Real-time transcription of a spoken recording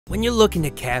When you're looking to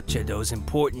capture those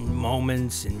important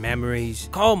moments and memories,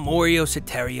 call Morio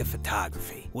Soteria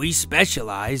Photography. We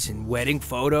specialize in wedding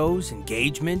photos,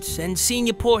 engagements, and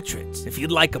senior portraits. If you'd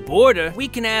like a border, we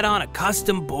can add on a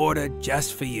custom border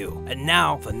just for you. And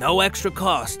now, for no extra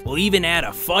cost, we'll even add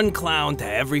a fun clown to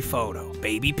every photo.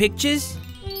 Baby pictures?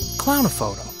 Clown a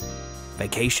photo.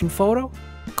 Vacation photo?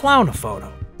 Clown a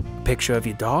photo. Picture of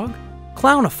your dog?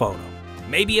 Clown a photo.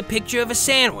 Maybe a picture of a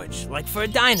sandwich, like for a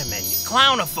diner menu.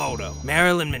 Clown a photo.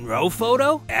 Marilyn Monroe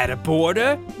photo? Add a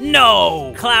border?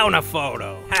 No! Clown a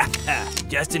photo. Ha ha.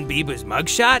 Justin Bieber's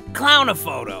mugshot? Clown a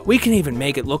photo. We can even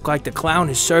make it look like the clown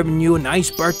is serving you a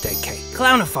nice birthday cake.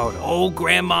 Clown a photo. Old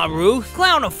Grandma Ruth?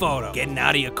 Clown a photo. Getting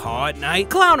out of your car at night?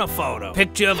 Clown a photo.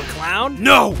 Picture of a clown?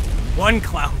 No! One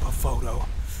clown per photo.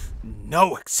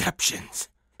 No exceptions.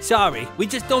 Sorry, we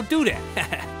just don't do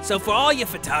that. So for all your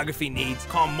photography needs,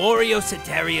 call Morio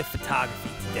Soteria Photography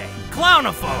today. Clown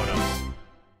a photo!